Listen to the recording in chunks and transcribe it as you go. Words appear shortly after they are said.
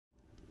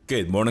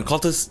Good morning,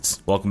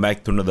 cultists. Welcome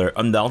back to another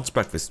Unbalanced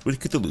Breakfast with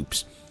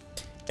CthuLoops.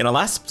 In our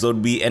last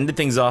episode, we ended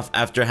things off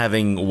after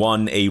having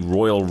won a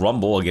Royal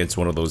Rumble against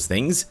one of those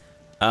things.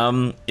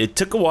 It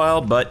took a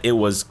while, but it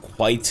was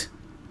quite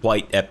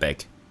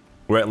epic.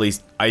 Or at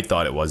least, I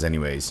thought it was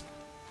anyways.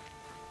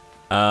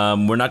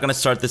 We're not going to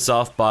start this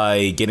off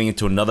by getting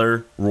into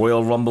another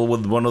Royal Rumble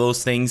with one of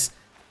those things.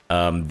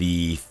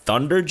 The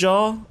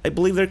Thunderjaw, I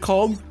believe they're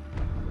called?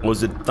 Or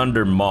was it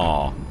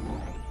Thundermaw?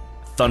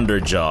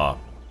 Thunderjaw.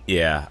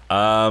 Yeah,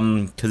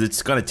 because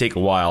it's gonna take a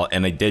while,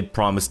 and I did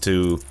promise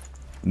to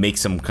make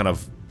some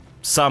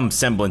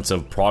semblance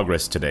of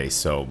progress today,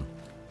 so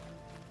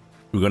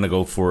we're gonna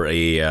go for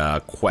a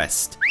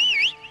quest.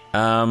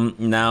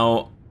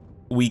 Now,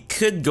 we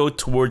could go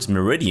towards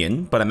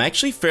Meridian, but I'm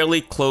actually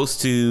fairly close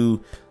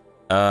to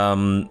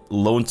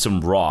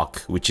Lonesome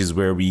Rock, which is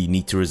where we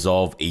need to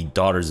resolve a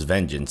daughter's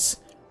vengeance.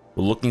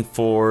 We're looking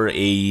for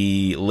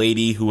a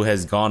lady who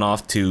has gone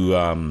off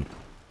to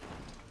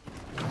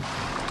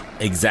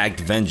exact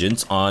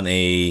vengeance on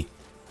a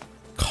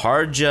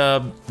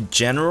Karja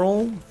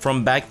general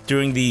from back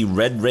during the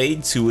Red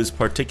Raids who was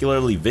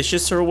particularly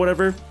vicious or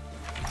whatever.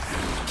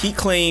 He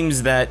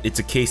claims that it's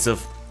a case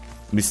of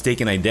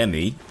mistaken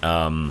identity,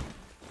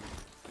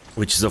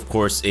 which is of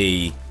course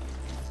a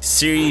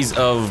series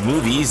of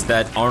movies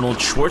that Arnold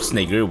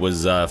Schwarzenegger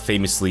was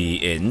famously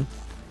in.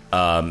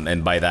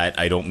 And by that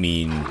I don't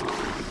mean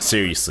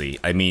seriously,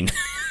 I mean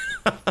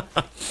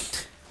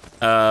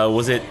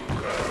was it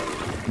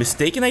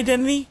Mistaken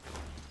Identity?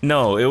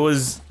 No, it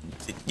was,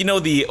 you know,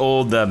 the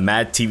old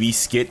Mad TV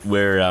skit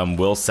where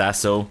Will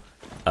Sasso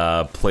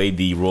played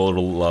the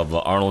role of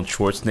Arnold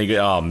Schwarzenegger.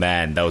 Oh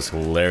man, that was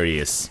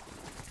hilarious.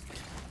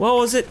 What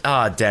was it?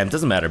 Ah, damn,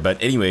 doesn't matter.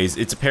 But anyways,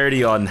 it's a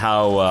parody on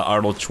how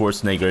Arnold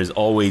Schwarzenegger is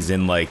always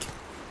in like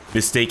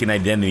Mistaken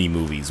Identity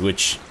movies,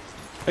 which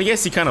I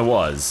guess he kind of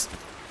was.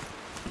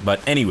 But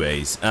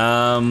anyways,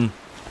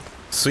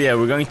 so yeah,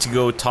 we're going to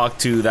go talk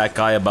to that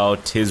guy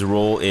about his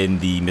role in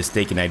the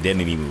Mistaken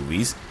Identity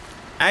movies.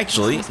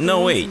 Actually,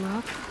 no wait,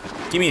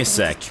 give me a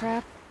sec.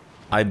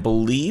 I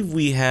believe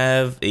we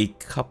have a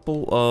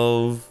couple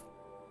of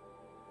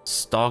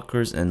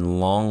stalkers and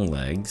long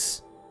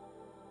legs.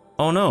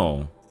 Oh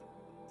no.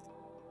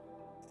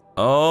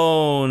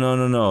 Oh,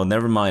 no,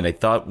 never mind. I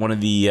thought one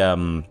of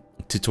the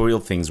tutorial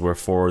things were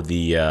for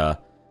the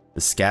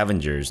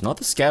scavengers. Not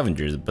the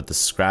scavengers, but the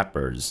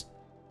scrappers.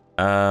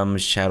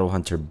 Shadow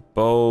Hunter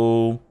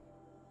bow.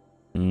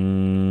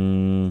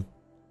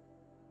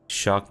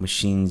 Shock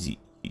machines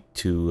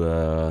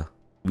to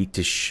weak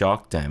to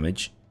shock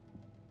damage.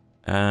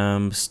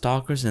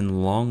 Stalkers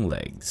and long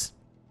legs.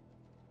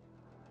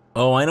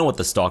 Oh, I know what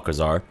the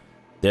stalkers are.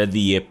 They're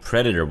the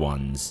predator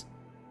ones.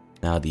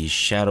 Now the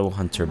Shadow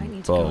Hunter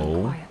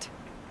bow.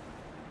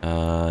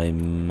 I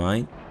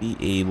might be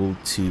able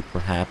to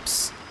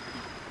perhaps.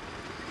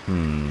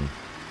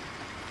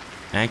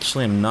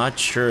 Actually, I'm not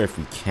sure if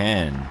we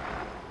can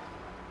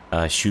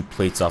shoot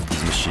plates off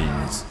these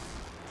machines.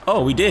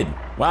 Oh, we did.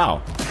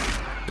 Wow.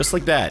 Just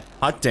like that.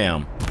 Hot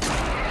damn.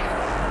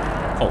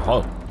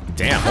 Oh,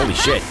 damn. Holy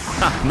shit.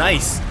 Ha,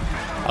 nice.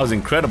 That was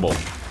incredible.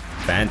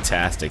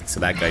 Fantastic.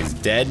 So that guy's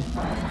dead.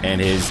 And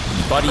his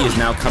buddy is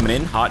now coming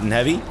in, hot and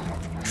heavy,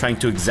 trying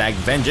to exact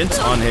vengeance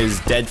on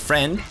his dead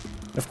friend.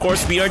 Of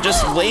course, we are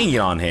just laying it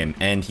on him,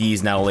 and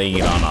he's now laying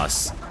it on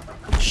us.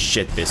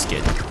 Shit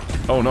biscuit.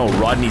 Oh no,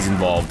 Rodney's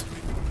involved.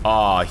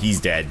 Ah,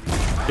 he's dead.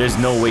 There's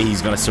no way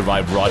he's gonna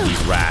survive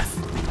Rodney's wrath.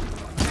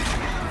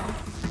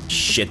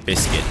 Shit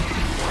biscuit.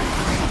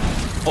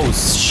 Oh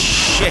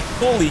shit,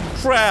 holy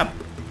crap!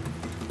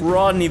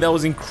 Rodney, that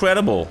was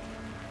incredible.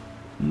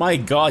 My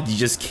god, you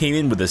just came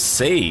in with a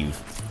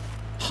save.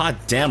 Hot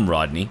damn,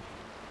 Rodney.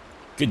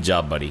 Good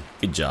job, buddy.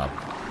 Good job.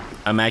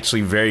 I'm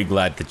actually very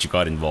glad that you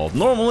got involved.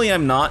 Normally,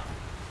 I'm not.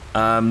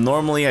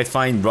 Normally, I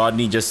find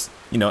Rodney just,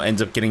 you know,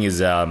 ends up getting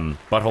his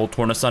butthole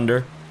torn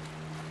asunder.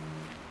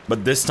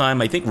 But this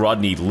time, I think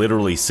Rodney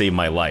literally saved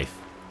my life.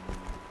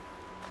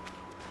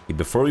 Okay,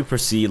 before we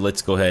proceed,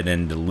 let's go ahead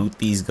and loot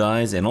these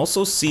guys, and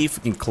also see if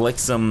we can collect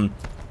some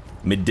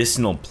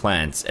medicinal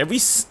plants.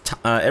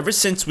 Ever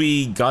since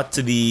we got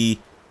to the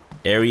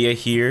area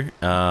here,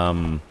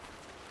 hello,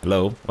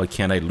 why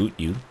can't I loot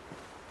you?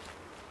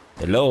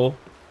 Hello?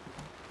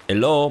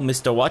 Hello,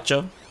 Mr.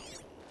 Watcher?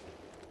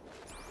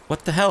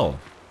 What the hell?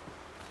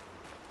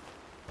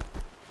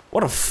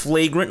 What a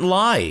flagrant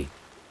lie.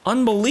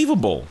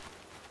 Unbelievable.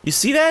 You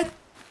see that?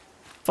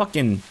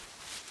 Fucking,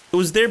 it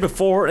was there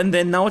before and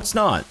then now it's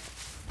not.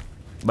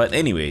 But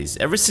anyways,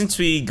 ever since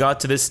we got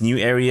to this new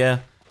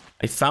area,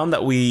 I found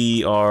that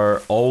we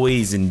are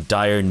always in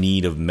dire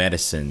need of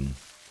medicine.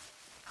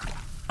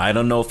 I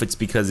don't know if it's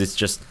because it's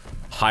just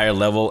higher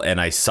level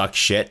and I suck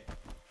shit.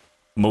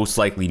 Most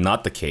likely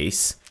not the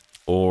case.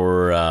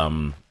 Or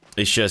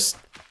it's just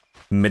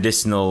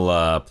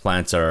medicinal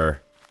plants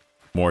are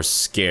more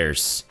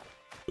scarce.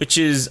 Which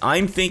is,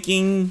 I'm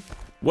thinking,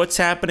 what's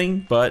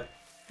happening, but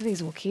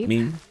these will keep. I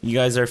mean, you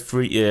guys are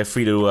free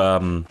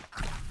to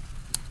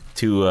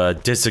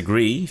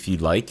disagree if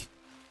you'd like.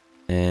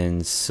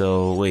 And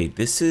so, wait,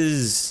 this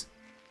is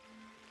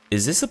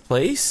Is this a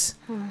place?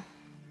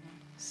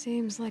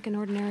 Seems like an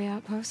ordinary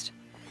outpost.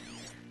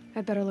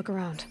 I'd better look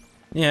around.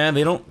 Yeah,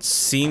 they don't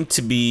seem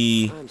to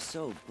be I'm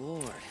so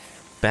bored.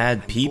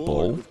 bad people.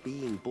 Bored with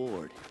being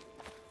bored.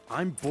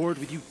 I'm bored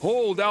with you.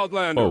 Hold,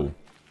 Outlander. Oh.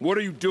 What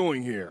are you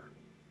doing here?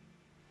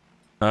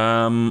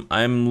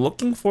 I'm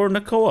looking for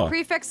Nakoa.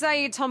 Prefect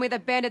Zaid told me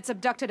that bandits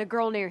abducted a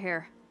girl near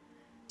here.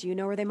 Do you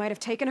know where they might have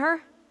taken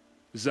her?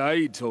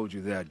 Zaid told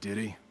you that, did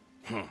he?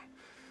 Huh.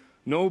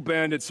 No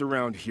bandits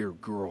around here,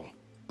 girl.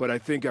 But I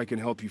think I can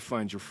help you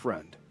find your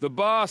friend. The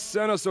boss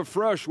sent us a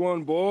fresh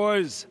one,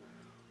 boys.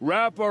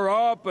 Wrap her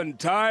up and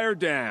tie her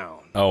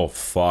down. Oh,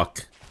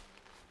 fuck.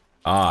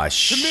 Ah,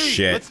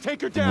 shit. Let's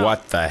take her down.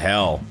 What the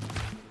hell?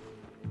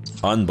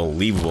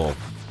 Unbelievable.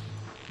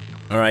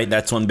 Alright,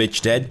 that's one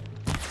bitch dead.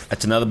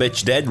 That's another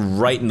bitch dead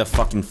right in the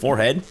fucking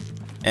forehead.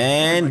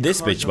 And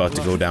this bitch about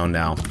to go down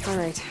now.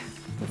 Alright,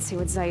 let's see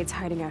what Zaid's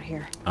hiding out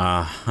here.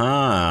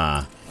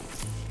 Uh-huh.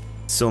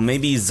 So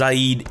maybe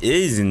Zaid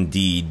is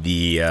indeed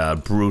the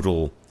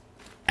brutal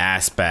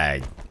ass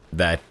bag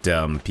that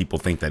people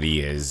think that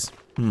he is.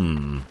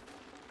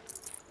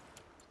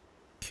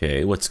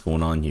 Okay, what's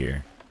going on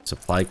here?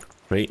 Supply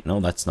crate? No,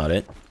 that's not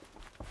it.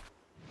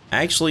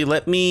 Actually,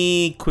 let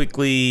me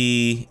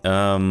quickly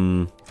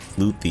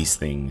loot these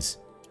things.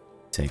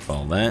 Take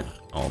all that,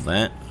 all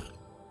that.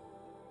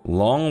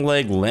 Long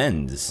leg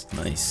lens,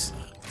 nice.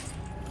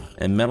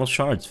 And metal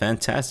shards,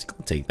 fantastic.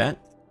 I'll take that.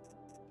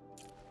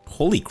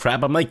 Holy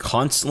crap, I'm like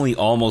constantly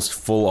almost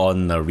full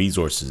on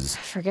resources.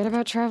 Forget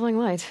about traveling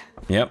light.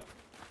 Yep,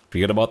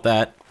 forget about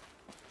that.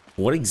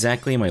 What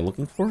exactly am I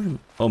looking for?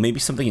 Oh, maybe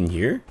something in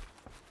here?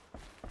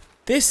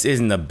 This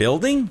isn't a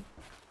building?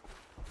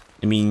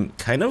 I mean,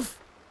 kind of?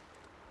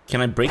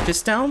 Can I break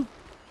this down?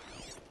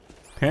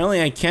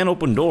 Apparently I can't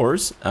open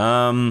doors.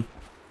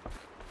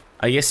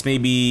 I guess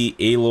maybe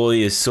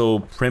Aloy is so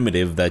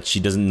primitive that she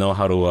doesn't know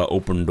how to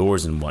open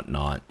doors and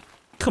whatnot.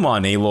 Come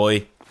on,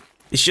 Aloy.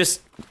 It's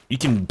just, you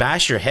can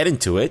bash your head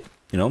into it.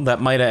 You know,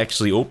 that might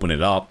actually open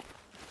it up.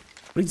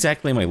 What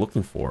exactly am I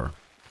looking for?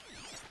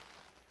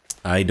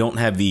 I don't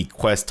have the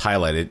quest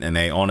highlighted, and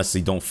I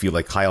honestly don't feel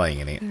like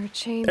highlighting it. There are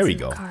chains There we in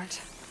the go.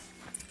 cart.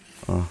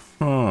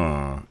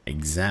 Uh-huh.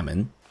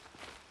 Examine.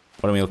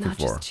 What am I looking Not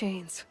for? just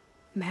chains,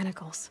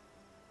 manacles.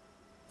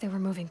 They were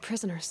moving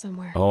prisoners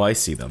somewhere. Oh, I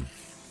see them.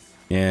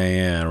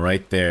 Yeah,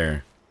 right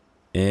there.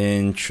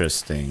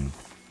 Interesting.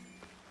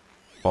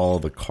 Follow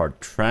the cart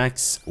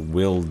tracks.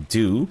 Will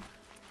do.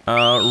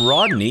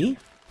 Rodney,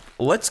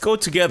 let's go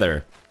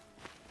together.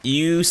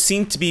 You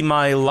seem to be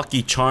my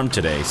lucky charm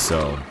today,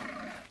 so...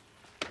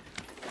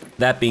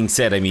 That being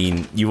said, I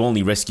mean, you've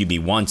only rescued me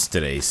once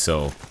today,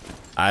 so...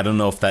 I don't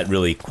know if that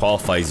really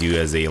qualifies you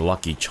as a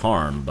lucky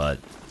charm, but...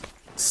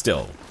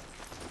 Still.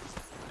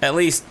 At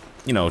least,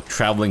 you know,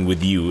 traveling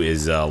with you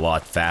is a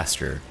lot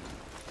faster.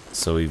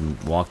 So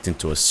we've walked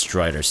into a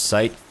Strider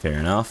site, fair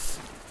enough.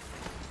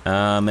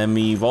 And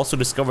we've also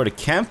discovered a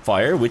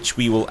campfire, which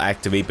we will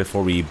activate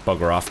before we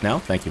bugger off now.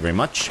 Thank you very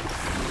much.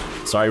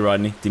 Sorry,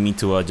 Rodney, didn't mean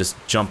to just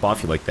jump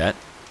off you like that.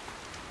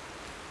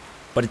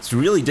 But it's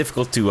really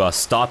difficult to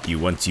stop you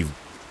once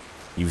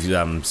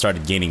you've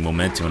started gaining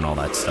momentum and all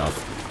that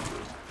stuff.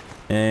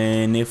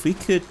 And if we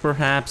could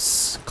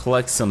perhaps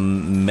collect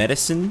some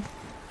medicine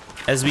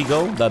as we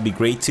go, that'd be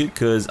great too,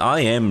 because I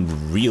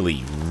am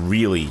really,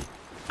 really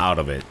out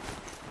of it.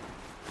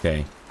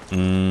 Okay.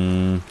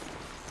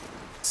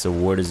 So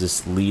where does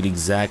this lead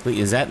exactly?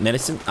 Is that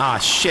medicine? Ah,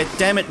 shit,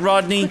 damn it,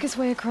 Rodney. Quickest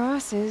way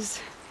across is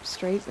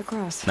straight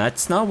across.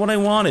 That's not what I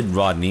wanted,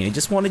 Rodney. I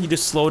just wanted you to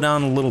slow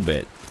down a little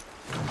bit.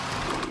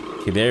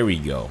 Okay, there we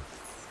go.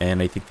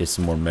 And I think there's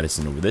some more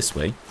medicine over this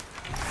way.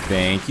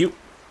 Thank you.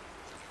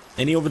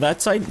 Any over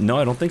that side? No,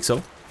 I don't think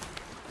so.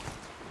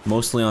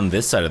 Mostly on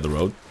this side of the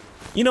road.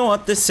 You know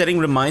what this setting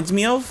reminds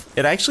me of?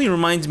 It actually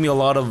reminds me a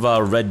lot of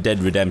Red Dead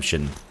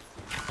Redemption.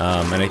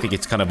 And I think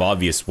it's kind of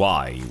obvious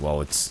why.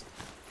 Well, it's,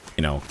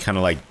 you know, kind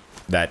of like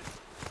that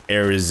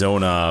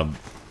Arizona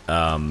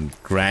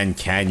Grand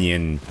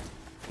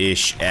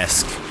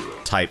Canyon-ish-esque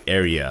type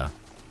area.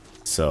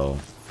 So,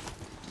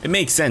 it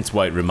makes sense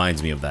why it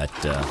reminds me of that,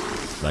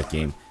 that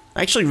game.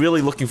 I'm actually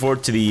really looking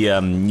forward to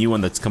the new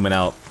one that's coming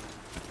out.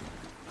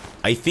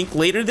 I think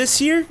later this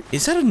year?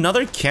 Is that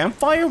another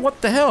campfire?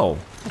 What the hell?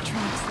 The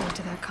tracks lead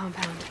to that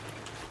compound.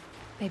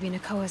 Maybe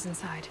Nakoa's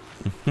inside.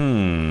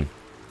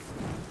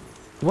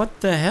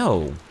 What the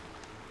hell?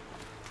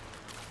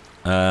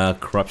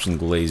 Corruption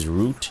glaze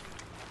root.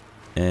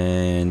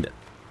 And...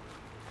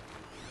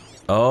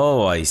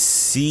 oh, I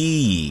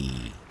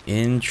see.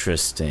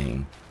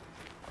 Interesting.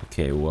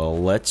 Okay,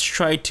 well, let's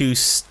try to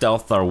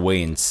stealth our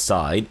way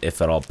inside,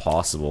 if at all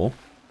possible.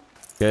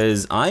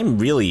 Because I'm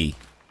really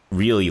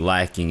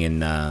lacking in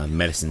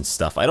medicine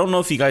stuff. I don't know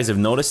if you guys have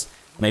noticed,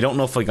 and I don't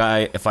know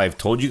if I've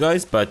told you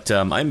guys, but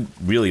I'm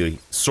really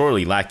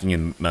sorely lacking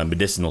in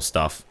medicinal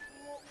stuff.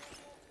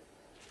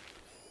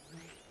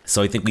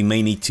 So I think we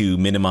may need to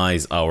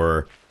minimize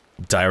our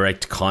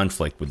direct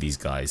conflict with these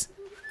guys.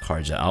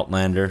 Karja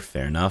Outlander,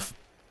 fair enough.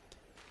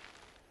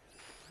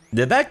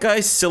 Did that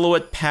guy's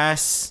silhouette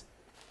pass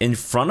in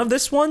front of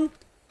this one?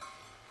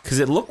 Because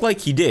it looked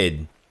like he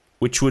did.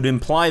 Which would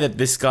imply that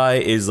this guy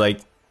is like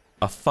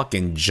a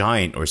fucking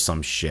giant or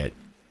some shit.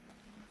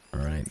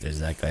 Alright, there's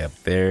that guy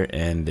up there,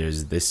 and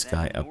there's this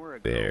guy up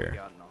there.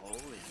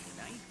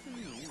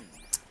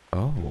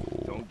 Oh.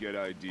 Don't get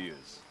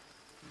ideas.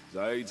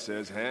 Zaid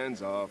says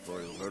hands off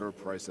or he'll let her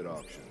price at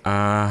auction.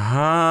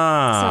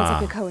 Sounds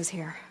like Nakoa's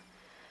here.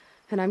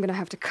 And I'm gonna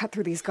have to cut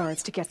through these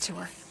guards to get to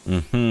her.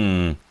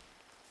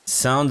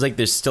 Sounds like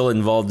they're still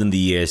involved in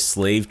the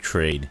slave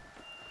trade.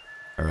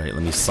 Alright,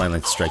 let me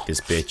silent strike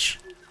this bitch.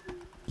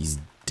 He's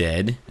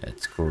dead.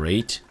 That's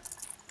great.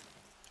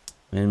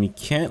 And we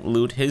can't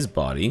loot his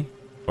body.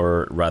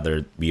 Or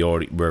rather,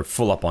 we're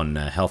full up on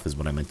health is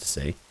what I meant to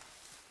say.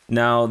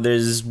 Now,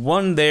 there's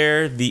one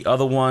there. The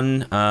other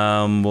one,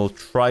 we'll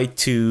try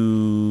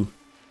to...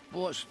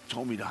 Boss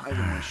told me to hide in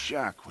my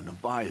shack when the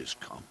buyers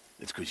come.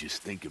 It's because your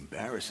stink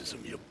embarrasses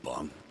him, you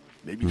bum.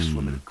 Maybe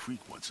swim in a creek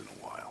once in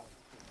a while.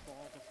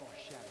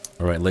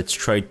 Alright, let's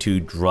try to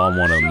draw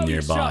one of them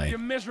nearby.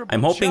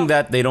 I'm hoping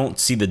that they don't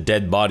see the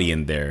dead body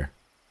in there.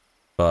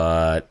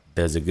 But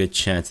there's a good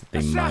chance that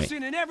they might.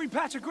 In every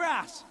patch of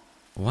grass.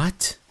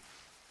 What?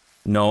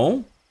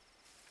 No.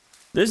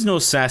 There's no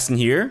assassin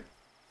here.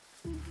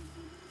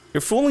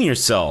 You're fooling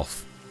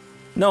yourself.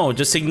 No,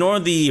 just ignore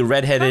the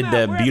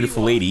red-headed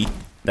beautiful lady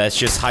that's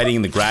just hiding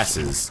in the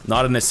grasses.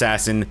 Not an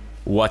assassin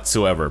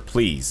whatsoever,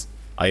 please.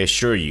 I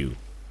assure you.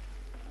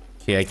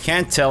 Okay, I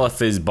can't tell if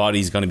his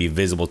body's gonna be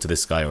visible to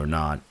this guy or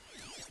not.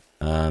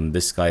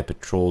 This guy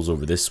patrols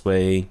over this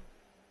way.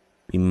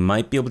 We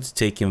might be able to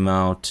take him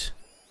out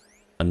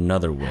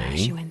another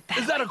way.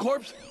 Is that a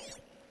corpse?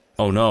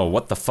 Oh no,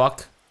 what the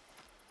fuck?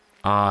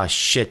 Ah,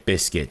 shit,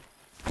 biscuit.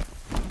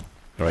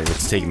 Alright,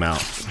 let's take him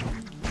out.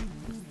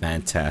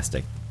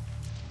 Fantastic.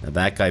 Now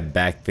that guy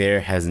back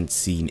there hasn't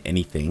seen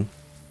anything.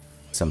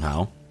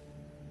 Somehow.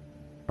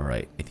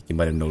 Alright, I think he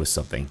might have noticed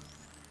something.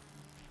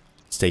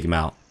 Let's take him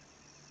out.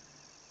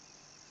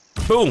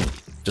 Boom!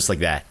 Just like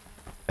that.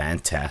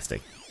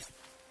 Fantastic.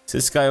 So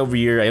this guy over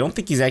here, I don't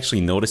think he's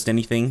actually noticed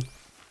anything.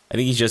 I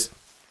think he's just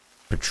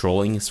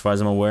patrolling as far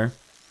as I'm aware.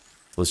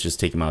 So let's just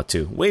take him out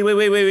too. Wait,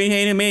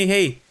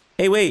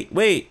 hey,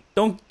 wait.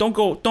 Don't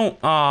go,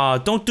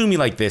 don't do me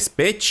like this,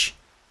 bitch.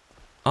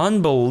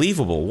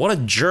 Unbelievable, what a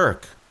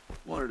jerk.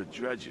 One of the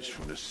dredges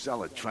from the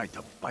cellar tried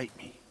to bite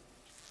me.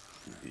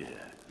 Yeah,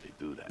 they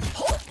do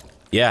that.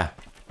 Yeah,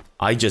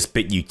 I just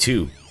bit you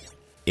too.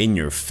 In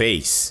your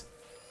face.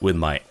 With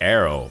my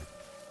arrow.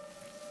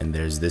 And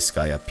there's this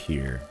guy up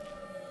here.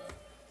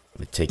 I'm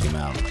gonna take him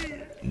out.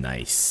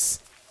 Nice.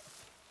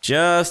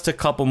 Just a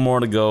couple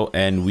more to go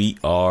and we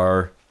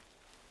are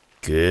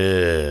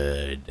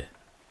good.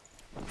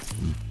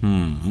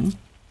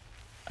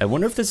 I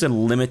wonder if there's a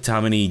limit to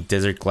how many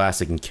desert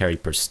glass I can carry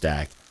per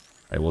stack.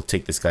 Alright, we'll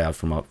take this guy out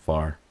from up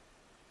far.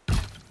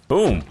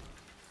 Boom!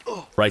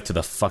 Right to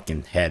the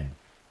fucking head.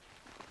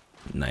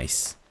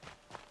 Nice.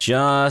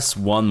 Just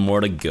one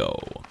more to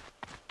go.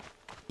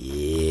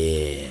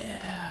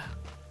 Yeah.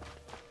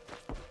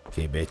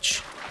 Okay,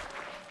 bitch.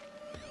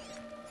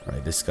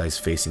 Alright, this guy's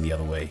facing the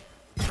other way.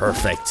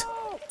 Perfect.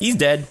 He's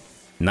dead.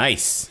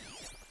 Nice.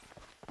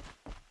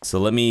 So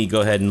let me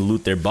go ahead and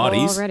loot their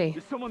bodies. Already.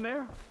 Is someone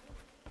there?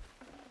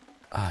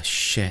 Ah,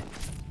 shit.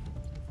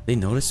 They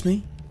noticed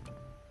me?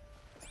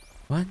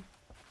 What?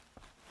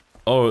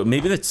 Oh,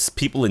 maybe that's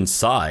people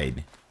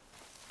inside.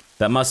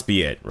 That must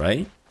be it,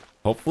 right?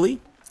 Hopefully?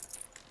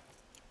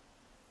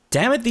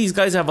 Damn it, these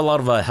guys have a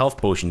lot of health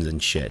potions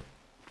and shit.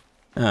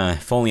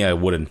 If only I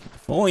wouldn't.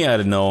 If only I'd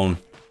have known,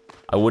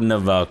 I wouldn't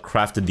have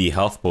crafted the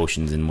health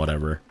potions and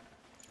whatever.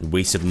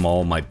 Wasted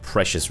all my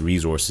precious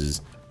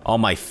resources. All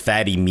my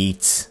fatty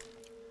meats.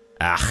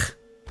 Ah,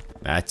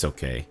 that's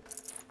okay.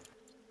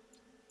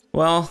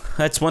 Well,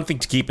 that's one thing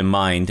to keep in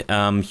mind.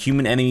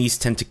 Human enemies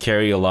tend to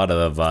carry a lot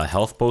of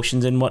health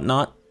potions and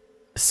whatnot.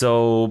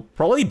 So,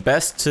 probably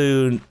best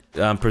to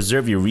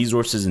preserve your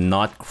resources and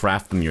not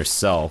craft them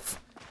yourself.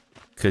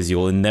 Because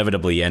you'll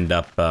inevitably end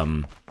up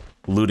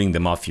looting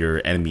them off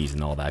your enemies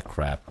and all that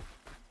crap.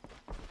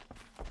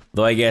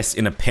 Though I guess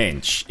in a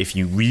pinch, if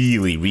you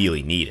really,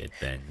 really need it,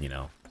 then, you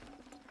know,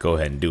 go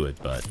ahead and do it,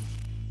 but...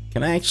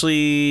 Can I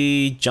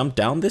actually jump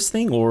down this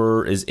thing,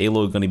 or is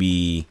Aloy gonna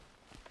be...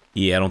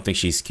 Yeah, I don't think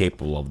she's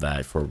capable of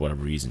that for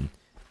whatever reason.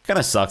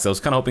 Kinda sucks. I was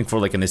kinda hoping for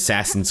like an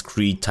Assassin's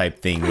Creed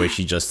type thing where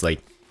she just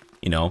like,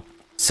 you know,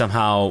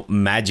 somehow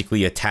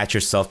magically attach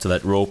herself to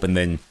that rope and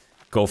then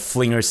go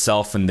fling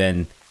herself and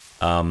then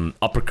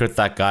uppercut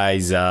that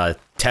guy's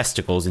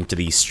testicles into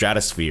the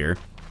stratosphere.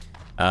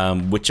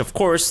 Which of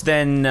course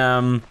then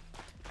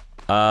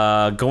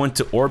go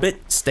into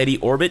orbit, steady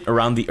orbit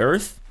around the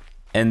Earth,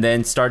 and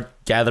then start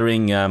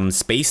gathering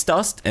space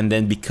dust and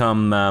then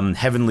become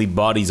heavenly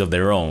bodies of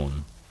their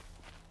own.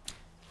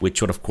 Which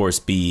would of course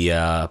be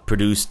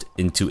produced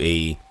into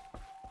a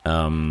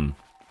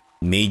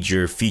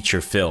major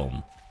feature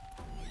film.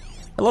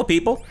 Hello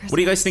people, what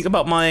do you guys think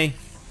about my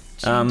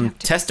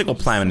testicle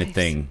planet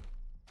thing?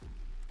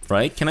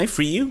 Right, can I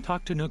free you?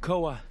 Talk to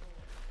Nakoa.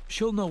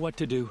 She'll know what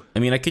to do. I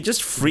mean, I could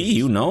just free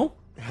you, no?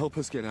 help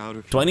us get out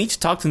of here. Do I need to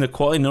talk to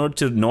Nicole in order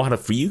to know how to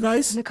free you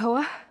guys?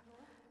 Nakoa?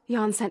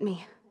 Jan sent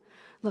me.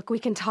 Look, we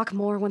can talk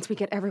more once we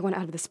get everyone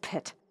out of this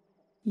pit.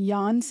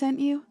 Jan sent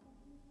you?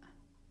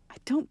 I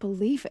don't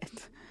believe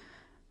it.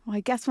 Well, I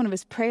guess one of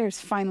his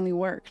prayers finally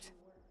worked.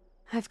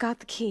 I've got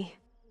the key.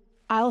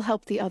 I'll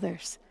help the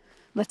others.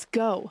 Let's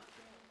go.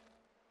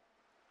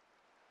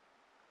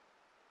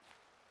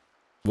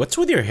 What's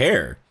with your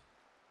hair?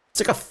 It's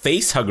like a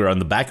face hugger on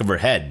the back of her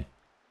head.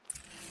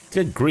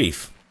 Good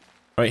grief.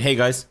 Alright, hey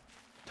guys.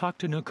 Talk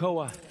to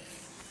Nakoa.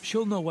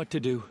 She'll know what to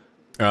do.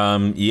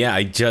 Yeah,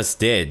 I just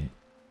did.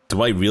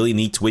 Do I really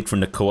need to wait for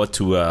Nakoa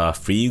to,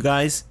 free you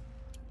guys?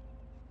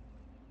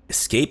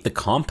 Escape the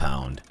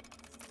compound.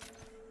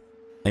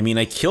 I mean,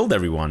 I killed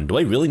everyone. Do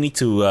I really need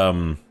to,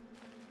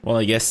 well,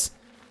 I guess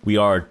we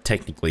are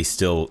technically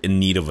still in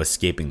need of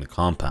escaping the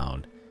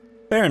compound.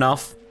 Fair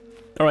enough.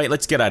 Alright,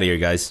 let's get out of here,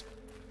 guys.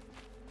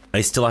 I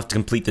still have to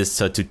complete this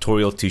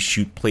tutorial to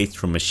shoot plates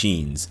from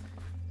machines.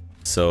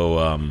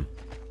 So,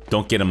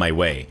 don't get in my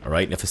way,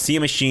 alright? If I see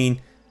a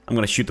machine, I'm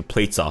gonna shoot the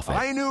plates off it.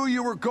 I knew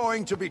you were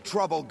going to be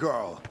trouble,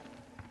 girl.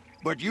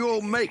 But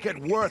you'll make it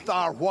worth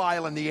our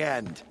while in the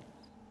end.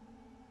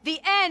 The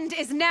end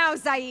is now,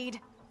 Zaid.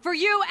 For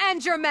you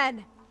and your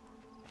men.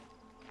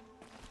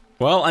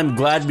 Well, I'm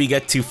glad we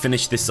get to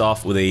finish this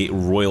off with a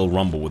royal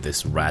rumble with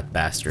this rat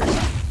bastard.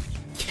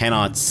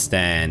 Cannot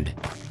stand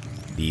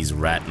these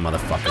rat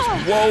motherfuckers.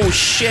 Whoa,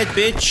 shit,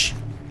 bitch!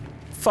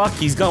 Fuck,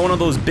 he's got one of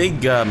those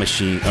big guns.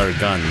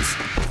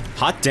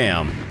 Hot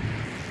damn.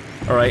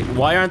 Alright,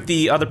 why aren't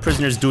the other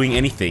prisoners doing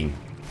anything?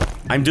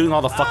 I'm doing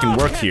all the fucking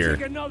work here.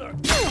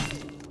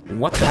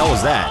 What the hell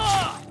was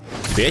that?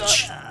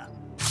 Bitch?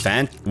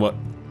 What?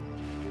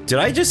 Did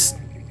I just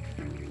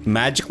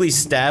magically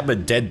stab a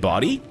dead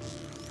body?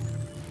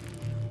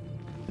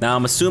 Now,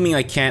 I'm assuming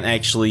I can't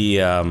actually,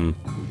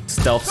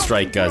 stealth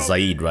strike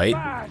Zaid,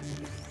 right?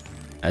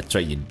 That's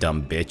right, you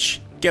dumb bitch.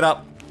 Get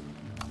up!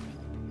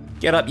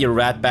 Get up, you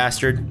rat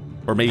bastard.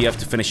 Or maybe you have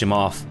to finish him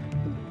off.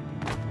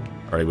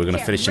 Alright, we're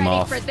gonna finish him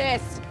off. For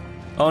this.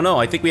 Oh no,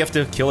 I think we have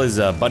to kill his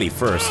buddy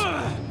first.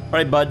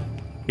 Alright, bud.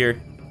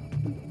 Here.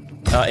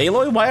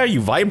 Aloy, why are you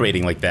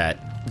vibrating like that?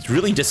 It's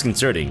really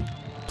disconcerting.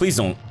 Please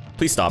don't.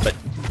 Please stop it.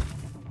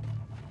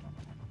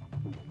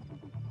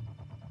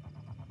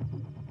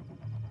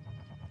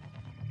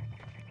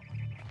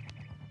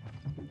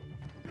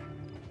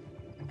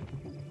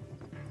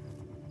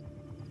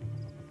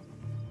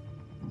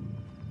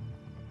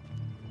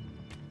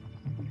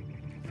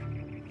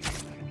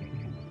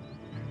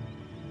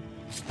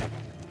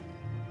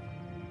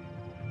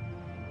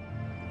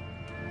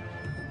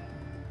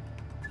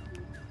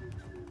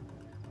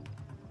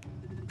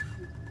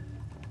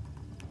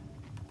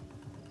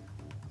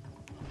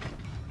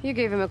 You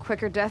gave him a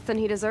quicker death than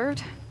he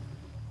deserved.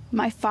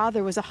 My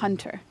father was a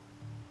hunter.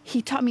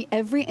 He taught me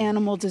every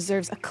animal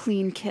deserves a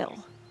clean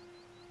kill.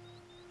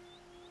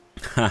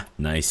 Ha,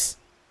 nice.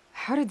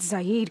 How did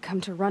Zaid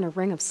come to run a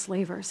ring of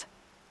slavers?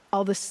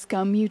 All the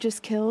scum you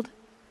just killed,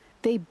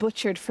 they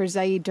butchered for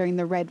Zaid during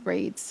the Red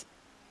Raids.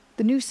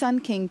 The new Sun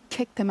King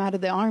kicked them out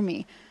of the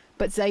army,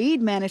 but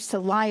Zaid managed to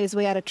lie his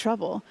way out of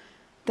trouble,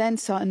 then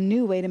saw a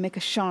new way to make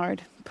a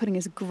shard, putting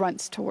his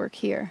grunts to work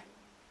here.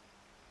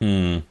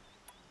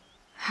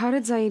 How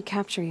did Zaid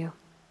capture you?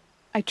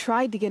 I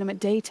tried to get him at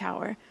Day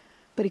Tower,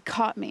 but he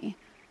caught me,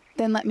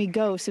 then let me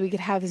go so he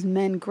could have his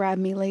men grab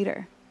me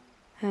later.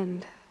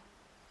 And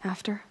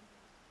after?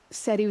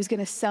 Said he was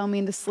gonna sell me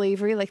into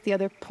slavery like the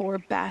other poor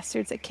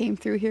bastards that came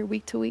through here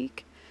week to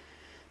week.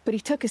 But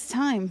he took his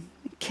time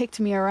and kicked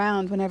me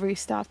around whenever he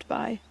stopped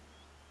by.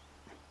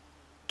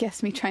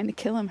 Guess me trying to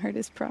kill him hurt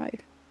his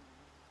pride.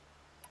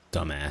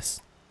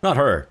 Dumbass. Not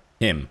her.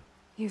 Him.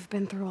 You've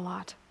been through a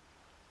lot.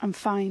 I'm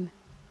fine.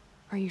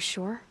 Are you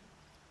sure?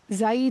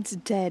 Zaid's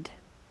dead.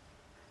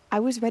 I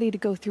was ready to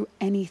go through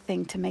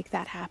anything to make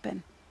that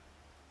happen.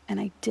 And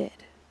I did.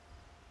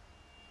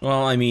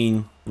 Well, I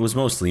mean, it was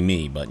mostly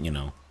me, but you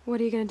know. What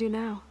are you gonna do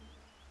now?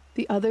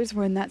 The others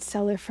were in that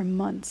cellar for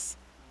months.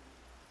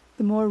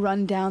 The more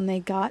run down they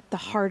got, the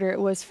harder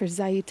it was for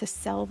Zaid to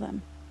sell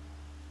them.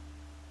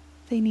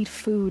 They need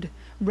food,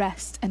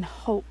 rest, and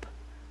hope.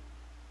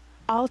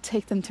 I'll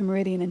take them to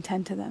Meridian and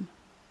tend to them.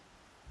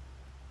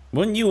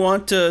 Wouldn't you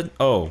want to...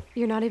 Oh.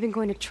 You're not even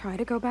going to try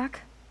to go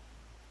back?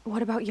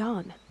 What about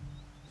Jan?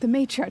 The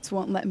matriarchs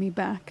won't let me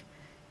back.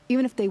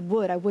 Even if they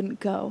would, I wouldn't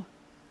go.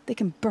 They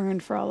can burn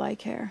for all I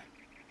care.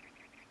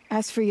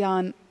 As for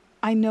Jan,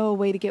 I know a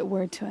way to get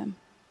word to him.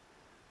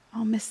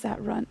 I'll miss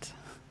that runt.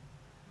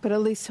 But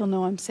at least he'll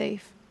know I'm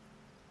safe.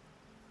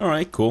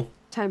 Alright, cool.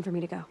 Time for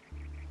me to go.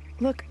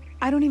 Look,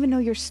 I don't even know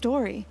your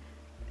story.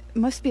 It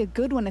must be a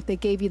good one if they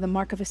gave you the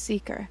mark of a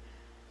seeker.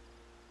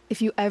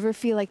 If you ever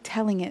feel like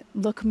telling it,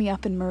 look me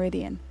up in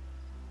Meridian.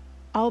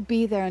 I'll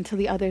be there until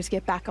the others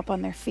get back up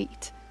on their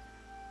feet.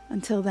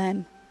 Until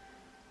then,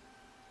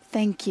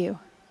 thank you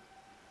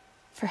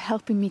for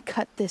helping me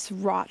cut this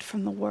rot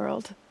from the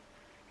world.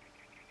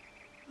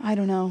 I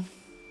don't know.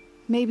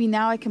 Maybe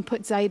now I can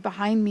put Zaid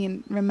behind me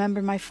and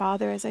remember my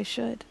father as I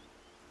should.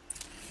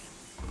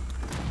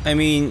 I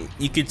mean,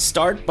 you could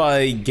start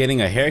by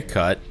getting a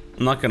haircut.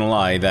 I'm not gonna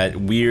lie, that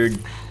weird...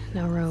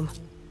 No room.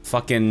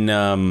 Fucking,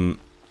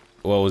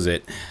 what was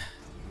it?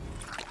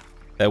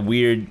 That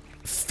weird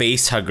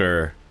face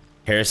hugger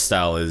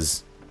hairstyle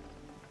is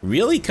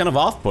really kind of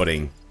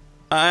off-putting.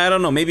 I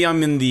don't know, maybe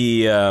I'm in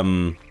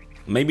the,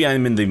 maybe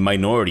I'm in the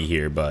minority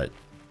here, but...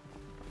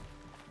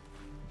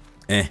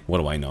 what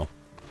do I know?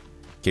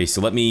 Okay, so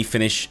let me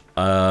finish,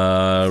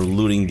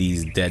 looting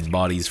these dead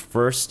bodies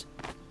first.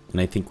 And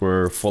I think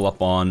we're full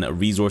up on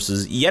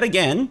resources yet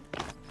again.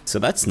 So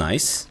that's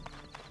nice.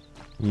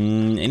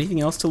 Anything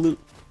else to loot?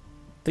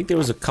 I think there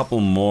was a couple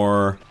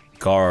more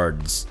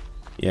guards.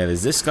 Yeah,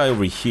 there's this guy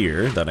over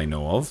here that I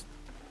know of.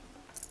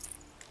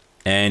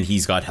 And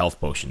he's got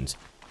health potions.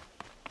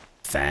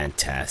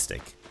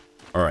 Fantastic.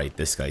 Alright,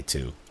 this guy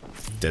too.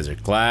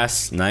 Desert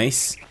glass,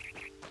 nice.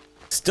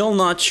 Still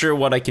not sure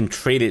what I can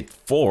trade it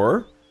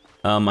for.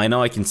 I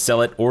know I can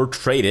sell it or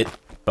trade it.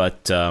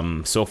 But,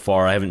 so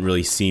far I haven't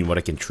really seen what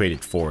I can trade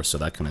it for, so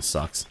that kind of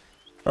sucks.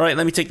 Alright,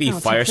 let me take the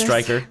Fire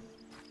Striker.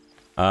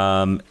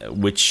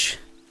 Which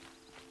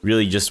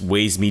really just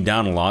weighs me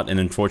down a lot, and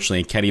unfortunately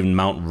I can't even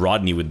mount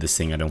Rodney with this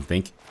thing, I don't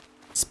think.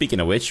 Speaking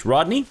of which,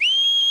 Rodney?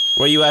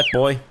 Where you at,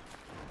 boy?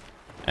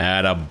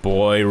 Atta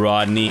boy,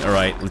 Rodney.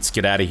 Alright, let's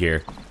get out of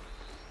here.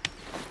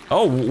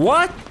 Oh,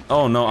 what?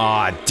 Oh no,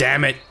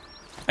 damn it.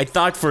 I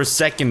thought for a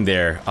second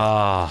there.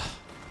 I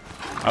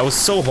was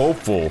so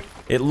hopeful.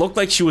 It looked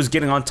like she was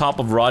getting on top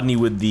of Rodney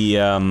with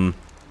the,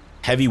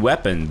 heavy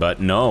weapon,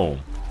 but no.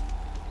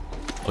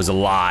 It was a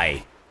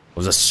lie. It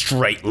was a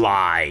straight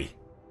lie.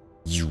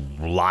 You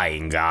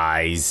lying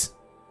guys.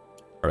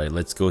 Alright,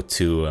 let's go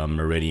to,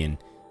 Meridian.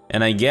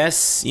 And I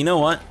guess, you know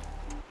what?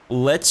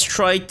 Let's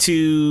try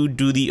to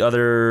do the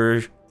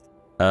other,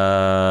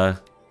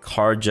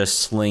 Karja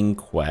Sling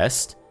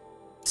quest.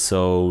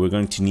 So, we're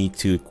going to need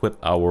to equip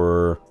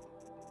our,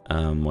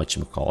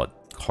 whatchamacallit,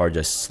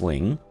 Karja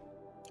Sling.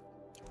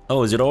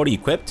 Oh, is it already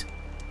equipped?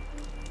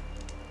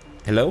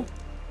 Hello?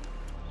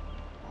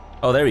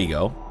 Oh, there you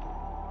go.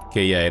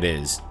 Okay, yeah, it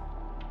is.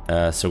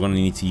 So we're gonna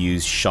need to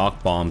use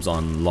shock bombs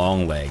on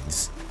long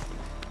legs.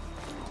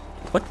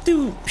 What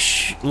do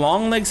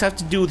long legs have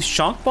to do with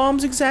shock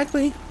bombs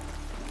exactly?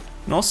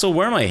 And also,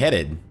 where am I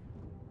headed?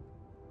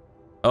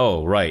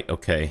 Oh, right,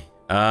 okay.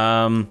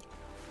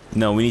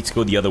 No, we need to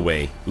go the other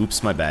way.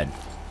 Oops, my bad.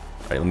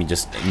 Alright, let me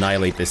just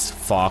annihilate this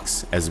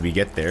fox as we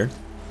get there.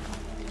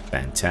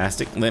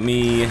 Fantastic. Let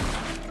me...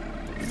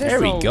 There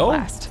we go.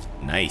 Last.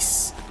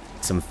 Nice.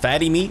 Some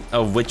fatty meat,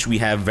 of which we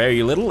have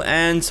very little,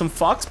 and some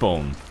fox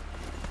bone,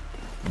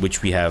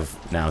 which we have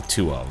now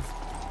 2 of.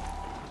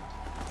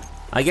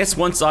 I guess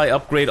once I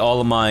upgrade all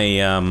of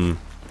my,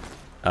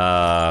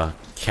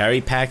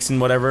 carry packs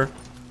and whatever,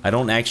 I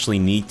don't actually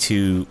need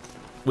to...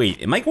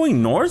 Wait, am I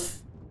going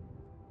north?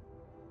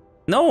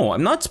 No,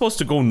 I'm not supposed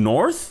to go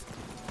north?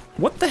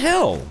 What the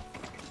hell?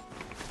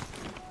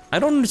 I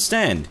don't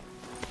understand.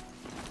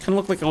 Kinda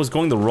looked like I was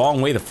going the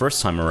wrong way the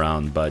first time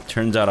around, but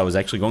turns out I was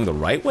actually going the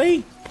right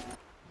way?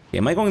 Okay,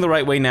 am I going the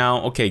right way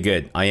now? Okay,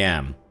 good. I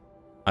am.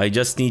 I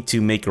just need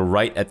to make a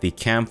right at the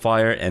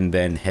campfire and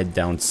then head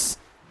down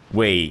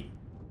wait.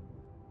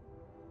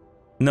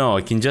 No,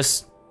 I can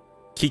just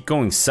keep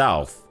going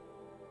south.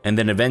 And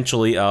then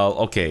eventually I'll...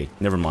 Okay,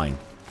 never mind.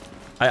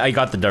 I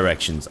got the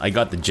directions. I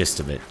got the gist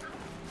of it.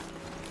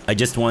 I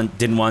just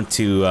didn't want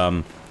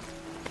to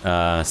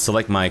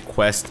select my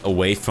quest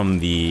away from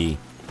the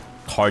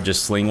Karja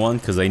Sling one,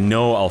 because I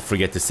know I'll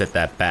forget to set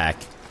that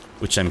back,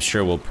 which I'm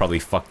sure will probably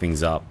fuck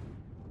things up.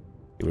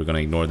 Okay, we're gonna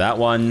ignore that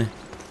one.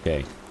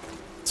 Okay.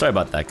 Sorry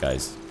about that,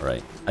 guys.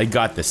 Alright. I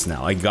got this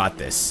now. I got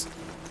this.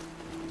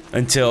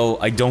 Until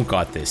I don't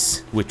got this,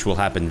 which will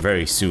happen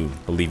very soon,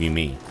 believe you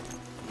me.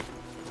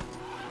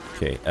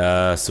 Okay,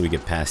 so we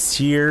get past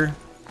here.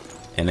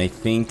 And I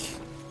think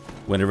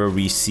whenever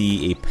we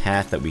see a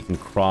path that we can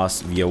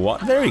cross via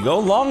water... There we go,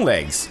 long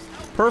legs.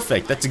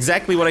 Perfect, that's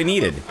exactly what I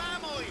needed.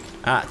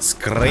 That's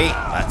great,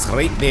 that's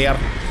right there.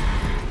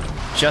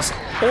 Just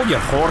hold your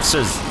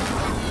horses.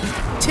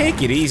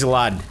 Take it easy,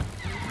 lad.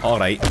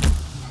 Alright.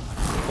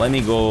 Let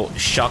me go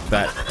shock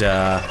that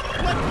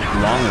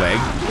long leg.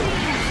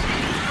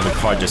 The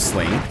Karja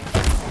Sling.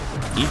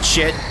 Eat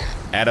shit.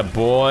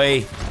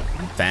 Attaboy.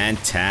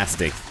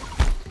 Fantastic.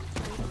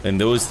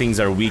 And those things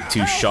are weak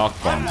to shock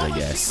bombs, I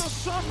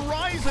guess.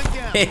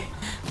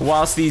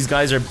 Whilst these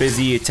guys are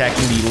busy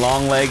attacking the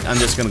long leg, I'm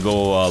just gonna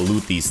go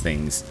loot these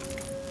things.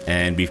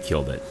 And we've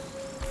killed it.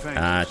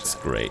 That's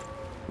great.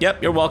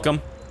 Yep, you're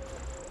welcome.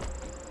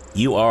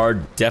 You are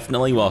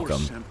definitely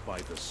welcome.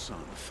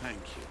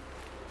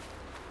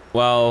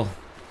 Well,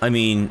 I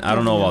mean, I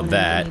don't know about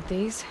that.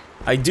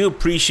 I do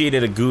appreciate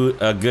it a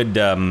good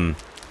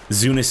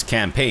Zunist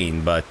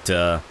campaign, but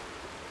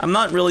I'm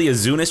not really a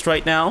Zunist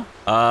right now.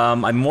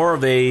 I'm more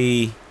of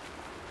a...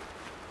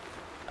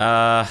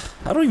 I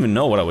don't even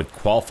know what I would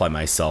qualify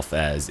myself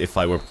as if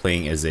I were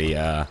playing as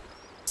a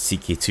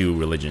CK2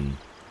 religion.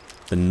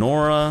 The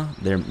Nora,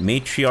 they're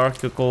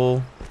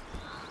matriarchal.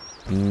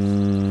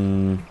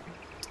 And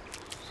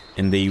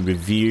they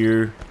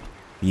revere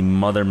The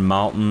Mother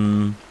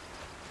Mountain.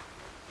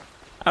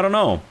 I don't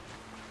know.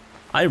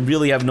 I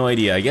really have no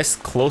idea. I guess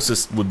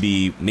closest would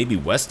be maybe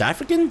West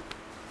African?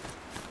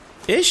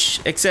 Ish,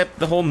 except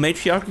the whole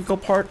matriarchal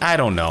part? I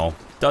don't know.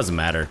 Doesn't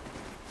matter.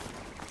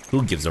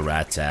 Who gives a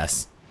rat's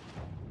ass?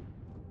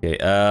 Okay,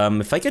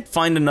 if I could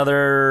find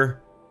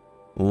another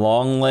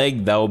long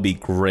leg, that would be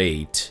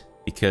great.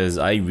 Because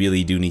I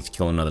really do need to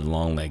kill another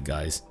long leg,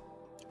 guys.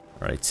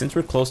 Alright, since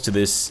we're close to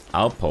this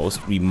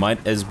outpost, we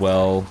might as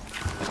well...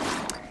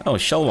 Oh,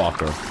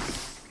 Shellwalker.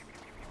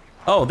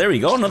 Oh, there we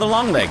go, another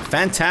long leg.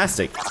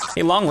 Fantastic.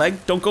 Hey, long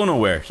leg, don't go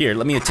nowhere. Here,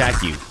 let me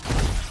attack you.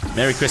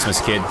 Merry Christmas,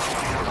 kid.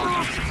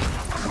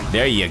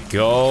 There you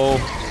go.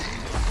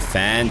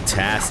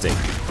 Fantastic.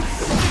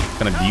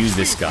 Gonna abuse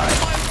this guy.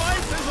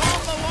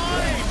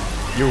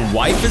 Your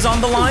wife is on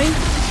the line?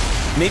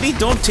 Maybe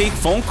don't take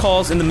phone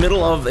calls in the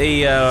middle of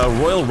a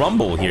Royal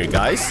Rumble here,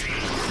 guys.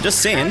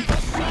 Just saying.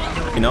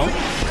 You know?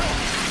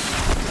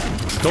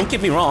 Don't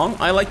get me wrong,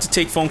 I like to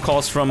take phone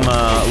calls from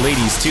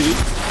ladies too,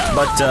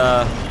 but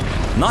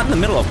not in the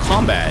middle of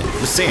combat.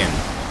 Just saying.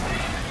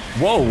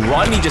 Whoa,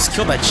 Rodney just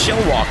killed that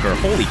Shellwalker.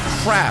 Holy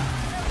crap.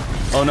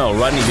 Oh no,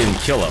 Rodney didn't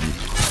kill him.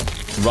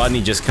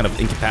 Rodney just kind of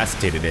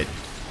incapacitated it.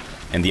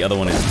 And the other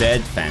one is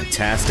dead.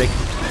 Fantastic.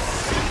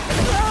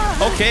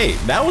 Okay,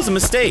 that was a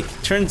mistake.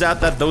 Turns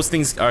out that those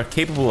things are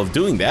capable of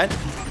doing that.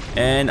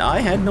 And I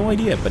had no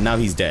idea, but now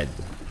he's dead.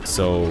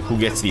 So, who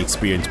gets the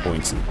experience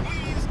points?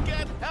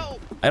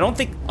 I don't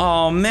think...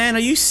 Oh man, are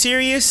you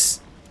serious?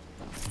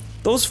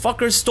 Those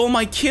fuckers stole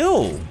my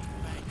kill.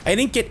 I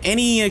didn't get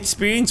any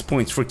experience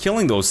points for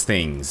killing those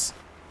things.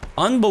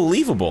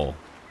 Unbelievable.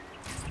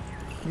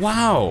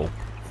 Wow.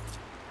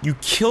 You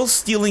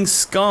kill-stealing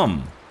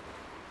scum.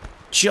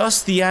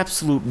 Just the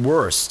absolute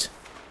worst.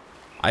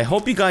 I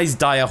hope you guys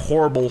die a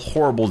horrible,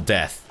 horrible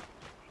death.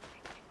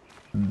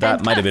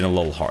 That might have been a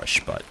little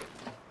harsh, but...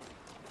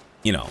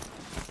 You know.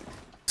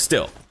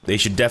 Still, they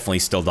should definitely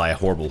still die a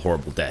horrible,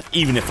 horrible death.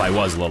 Even if I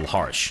was a little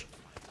harsh.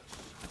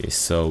 Okay,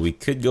 so we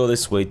could go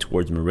this way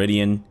towards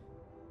Meridian.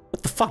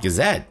 What the fuck is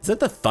that? Is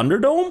that the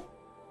Thunderdome?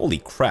 Holy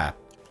crap.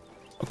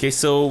 Okay,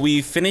 so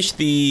we finished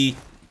the...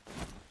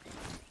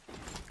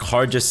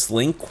 Karja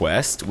Sling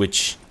quest,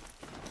 which...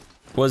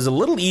 was a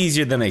little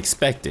easier than I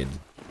expected.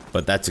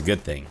 But that's a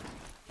good thing.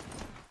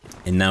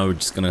 And now we're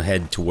just gonna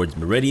head towards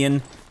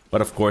Meridian.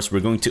 But of course we're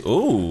going to...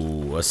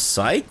 Oh, a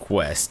side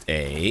quest,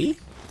 eh?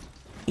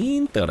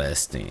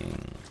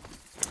 Interesting.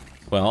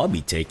 Well, I'll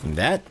be taking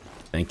that.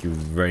 Thank you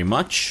very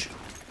much.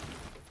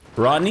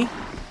 Rodney?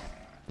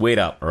 Wait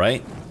up,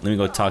 alright? Let me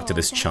go talk to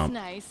this chump.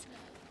 Nice.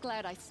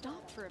 Glad I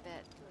stopped for a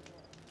bit.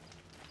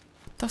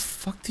 What the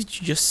fuck did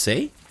you just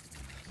say?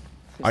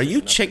 Are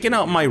you checking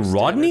out my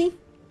Rodney?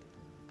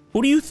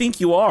 Who do you think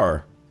you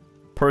are?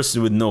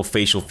 Person with no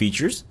facial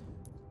features?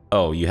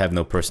 Oh, you have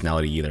no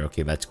personality either.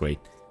 Okay, that's great.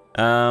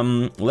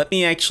 Let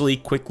me actually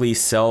quickly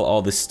sell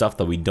all this stuff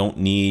that we don't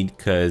need,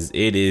 because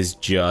it is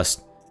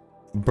just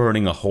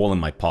burning a hole in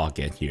my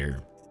pocket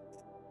here.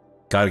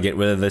 Gotta get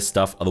rid of this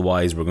stuff,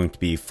 otherwise we're going to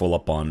be full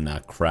up on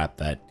crap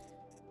that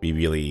we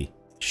really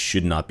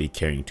should not be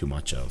carrying too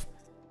much of.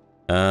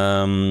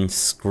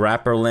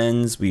 Scrapper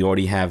lens, we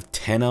already have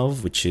 10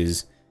 of, which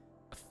is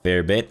a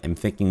fair bit. I'm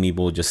thinking maybe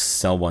we'll just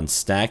sell one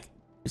stack.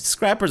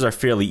 Scrappers are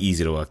fairly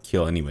easy to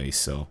kill anyway,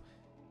 so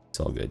it's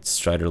all good.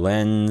 Strider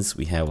lens,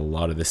 we have a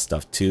lot of this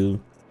stuff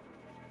too.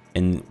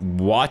 And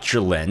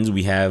Watcher lens,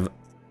 we have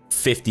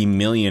 50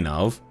 million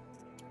of.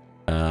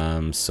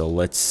 So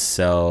let's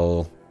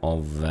sell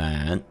all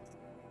that.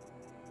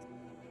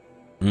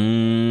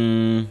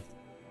 Do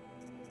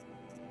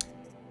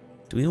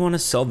we want to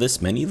sell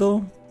this many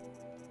though?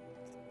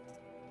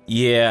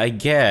 Yeah, I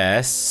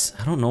guess.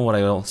 I don't know what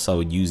else I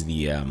would use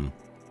the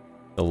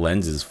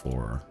lenses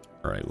for.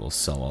 Alright, we'll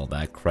sell all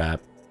that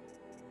crap.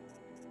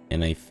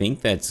 And I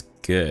think that's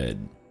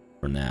good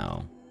for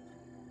now.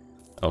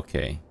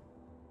 Okay.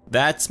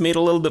 That's made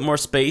a little bit more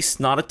space.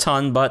 Not a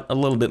ton, but a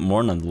little bit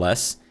more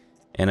nonetheless.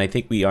 And I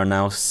think we are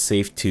now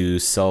safe to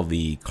sell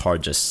the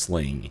Karja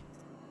Sling.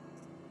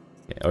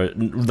 Okay, or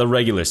the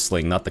regular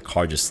sling, not the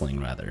Karja Sling,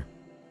 rather.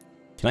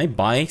 Can I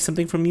buy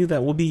something from you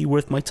that will be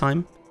worth my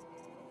time?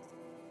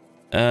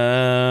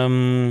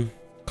 Karja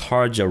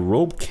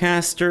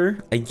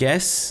Ropecaster, I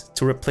guess,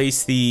 to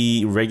replace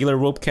the regular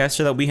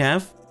Ropecaster that we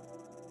have.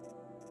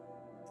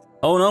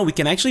 Oh no, we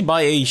can actually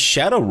buy a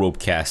Shadow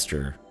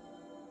Ropecaster.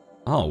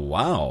 Oh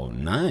wow,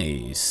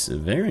 nice,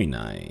 very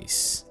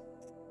nice.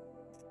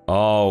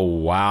 Oh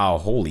wow,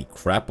 holy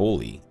crap,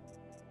 holy.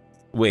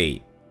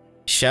 Wait,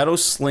 Shadow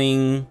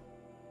Sling.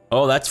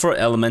 Oh, that's for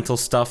elemental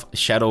stuff.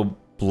 Shadow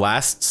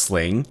Blast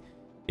Sling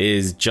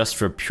is just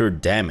for pure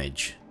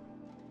damage.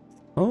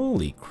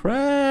 Holy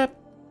crap.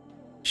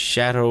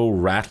 Shadow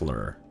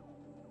Rattler.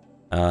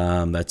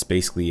 That's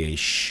basically a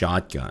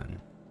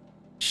shotgun.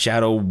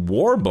 Shadow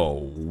Warbow.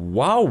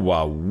 Wow,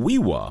 wow,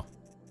 weewa.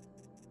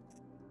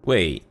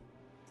 Wait.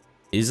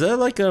 Is that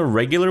like a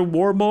regular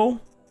warbow?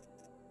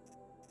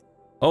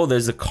 Oh,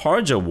 there's a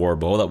Karja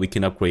warbow that we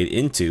can upgrade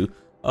into.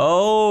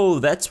 Oh,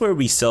 that's where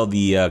we sell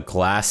the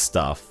glass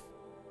stuff.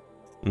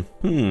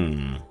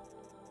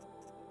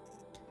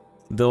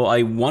 Though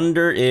I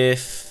wonder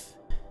if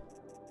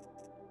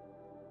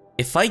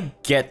I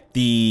get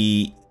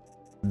the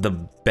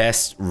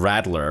best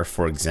Rattler,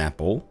 for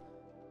example,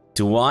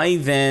 do I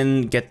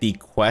then get the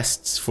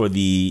quests for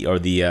the, or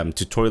the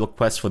tutorial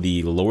quests for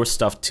the lower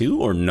stuff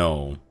too, or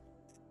no?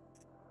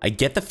 I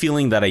get the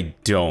feeling that I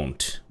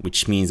don't,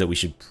 which means that we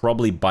should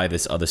probably buy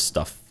this other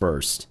stuff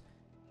first,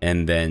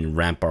 and then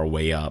ramp our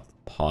way up,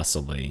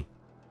 possibly.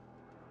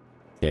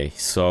 Okay,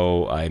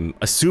 so I'm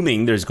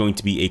assuming there's going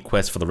to be a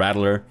quest for the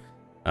Rattler,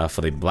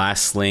 for the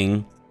Blast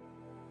Sling,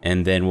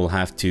 and then we'll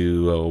have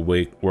to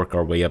work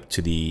our way up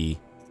to the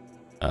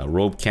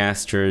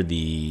Ropecaster,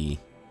 the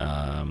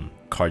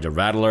Carja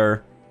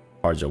Rattler,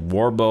 Carja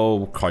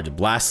Warbow, Carja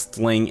Blast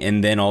Sling,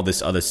 and then all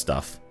this other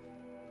stuff.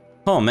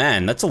 Oh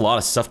man, that's a lot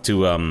of stuff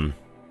to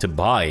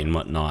buy and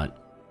whatnot.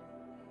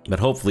 But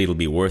hopefully it'll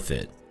be worth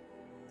it.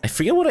 I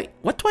forget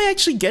what do I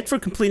actually get for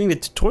completing the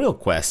tutorial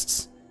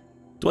quests?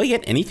 Do I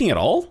get anything at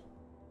all?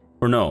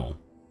 Or no?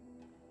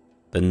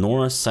 The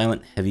Nora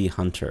Silent Heavy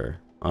Hunter.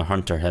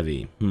 Hunter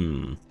Heavy.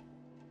 It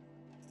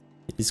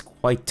is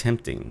quite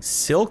tempting.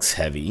 Silk's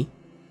Heavy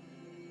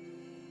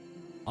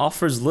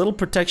offers little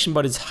protection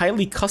but is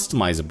highly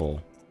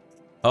customizable.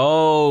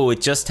 Oh,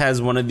 it just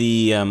has one of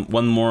the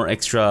one more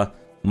extra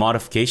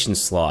modification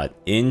slot.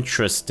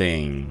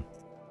 Interesting.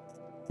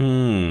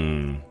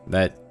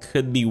 That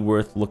could be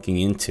worth looking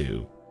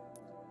into,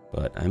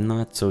 but I'm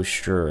not so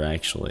sure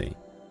actually.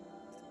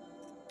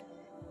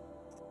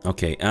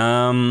 Okay,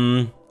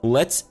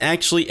 let's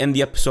actually end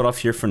the episode off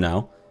here for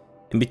now.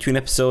 In between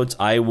episodes,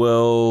 I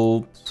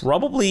will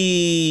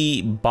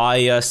probably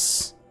buy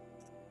us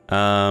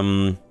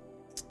some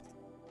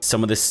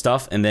of this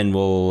stuff, and then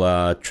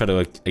we'll try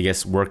to, I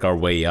guess, work our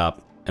way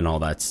up and all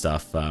that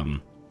stuff.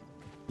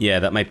 Yeah,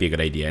 that might be a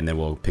good idea, and then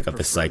we'll pick up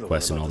the side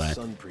quest and all that.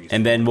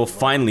 And then we'll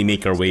finally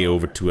make our way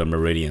over to a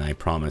Meridian, I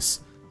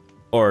promise.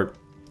 Or,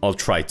 I'll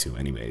try to,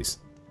 anyways.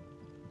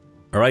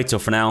 Alright, so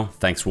for now,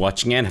 thanks for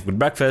watching and have a good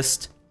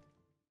breakfast.